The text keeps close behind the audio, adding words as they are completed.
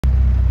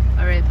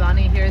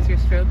here is your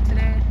stroke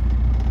today.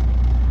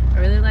 I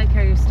really like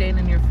how you're staying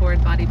in your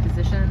forward body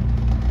position.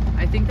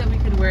 I think that we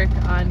could work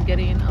on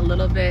getting a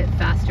little bit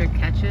faster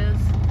catches,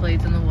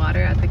 blades in the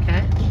water at the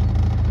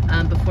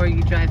catch, before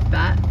you drive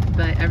back,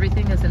 but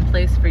everything is in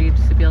place for you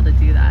to be able to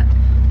do that.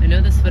 I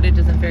know this footage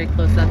isn't very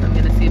close up. I'm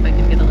going to see if I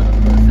can get a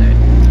little closer.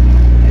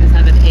 I just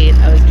have an 8.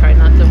 I was trying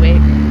not to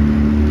wake.